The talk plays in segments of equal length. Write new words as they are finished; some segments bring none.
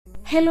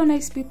Hello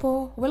nice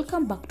people,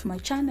 welcome back to my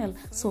channel.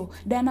 So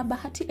Diana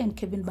Bahati and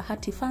Kevin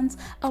Bahati fans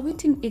are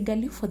waiting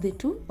eagerly for the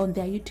two on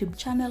their YouTube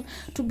channel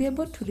to be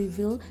able to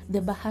reveal the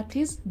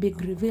Bahatis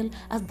Big Reveal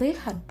as they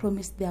had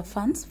promised their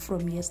fans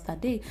from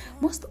yesterday.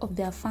 Most of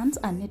their fans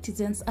and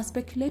netizens are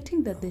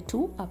speculating that the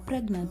two are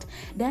pregnant.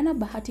 Diana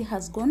Bahati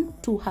has gone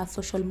to her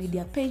social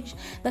media page,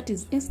 that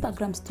is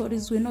Instagram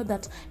stories. We know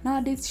that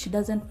nowadays she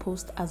doesn't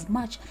post as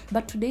much,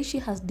 but today she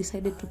has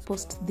decided to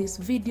post this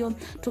video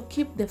to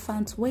keep the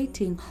fans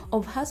waiting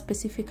of her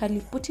specifically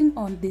putting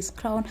on this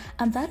crown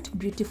and that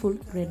beautiful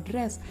red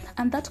dress.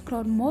 And that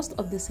crown, most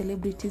of the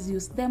celebrities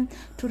use them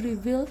to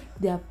reveal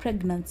their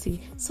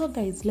pregnancy. So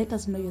guys, let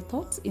us know your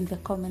thoughts in the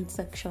comment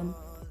section.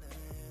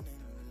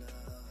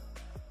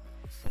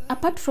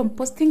 Apart from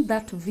posting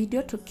that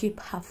video to keep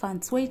her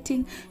fans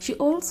waiting, she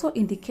also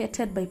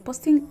indicated by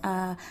posting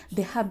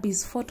the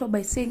hubby's photo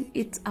by saying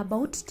it's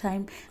about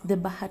time, the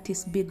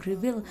Bahatis Big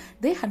Reveal.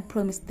 They had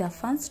promised their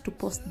fans to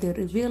post the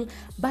reveal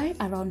by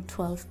around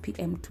 12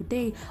 p.m.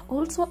 today.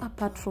 Also,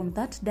 apart from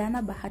that,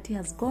 Diana Bahati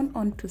has gone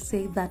on to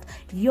say that,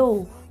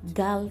 yo,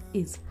 girl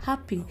is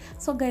happy.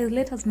 So guys,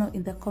 let us know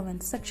in the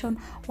comment section,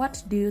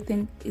 what do you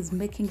think is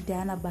making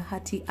Diana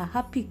Bahati a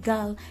happy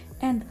girl,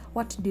 and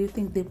what do you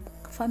think the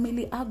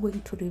family are going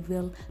to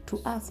reveal to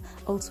us?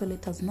 Also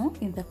let us know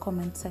in the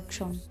comment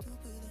section.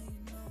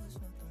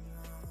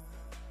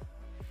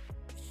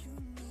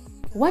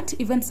 What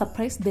even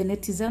surprised the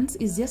netizens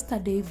is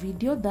yesterday's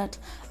video that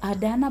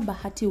Diana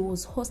Bahati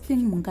was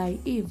hosting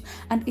Mungai Eve,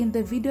 and in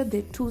the video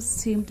the two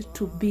seemed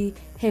to be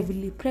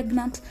heavily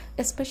pregnant,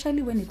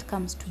 especially when it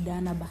comes to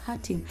Diana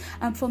Bahati.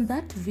 And from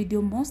that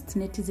video, most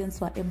netizens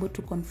were able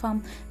to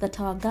confirm that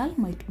our girl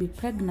might be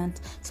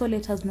pregnant. So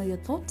let us know your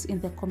thoughts in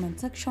the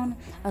comment section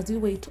as we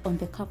wait on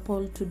the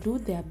couple to do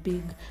their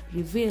big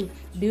reveal.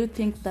 Do you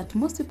think that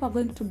most people are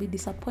going to be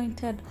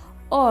disappointed,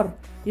 or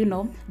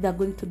they're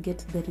going to get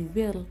the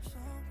reveal?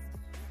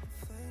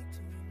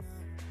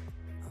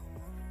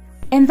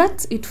 And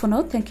that's it for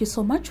now. Thank you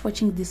so much for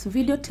watching this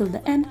video till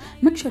the end.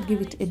 Make sure to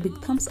give it a big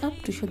thumbs up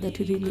to show that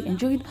you really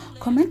enjoyed.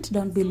 Comment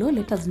down below,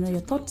 let us know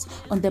your thoughts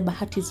on the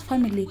Bahatis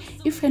family.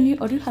 If you're new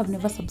or you have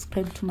never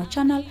subscribed to my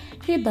channel,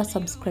 hit that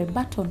subscribe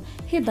button,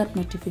 hit that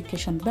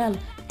notification bell.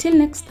 Till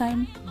next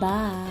time,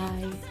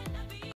 bye.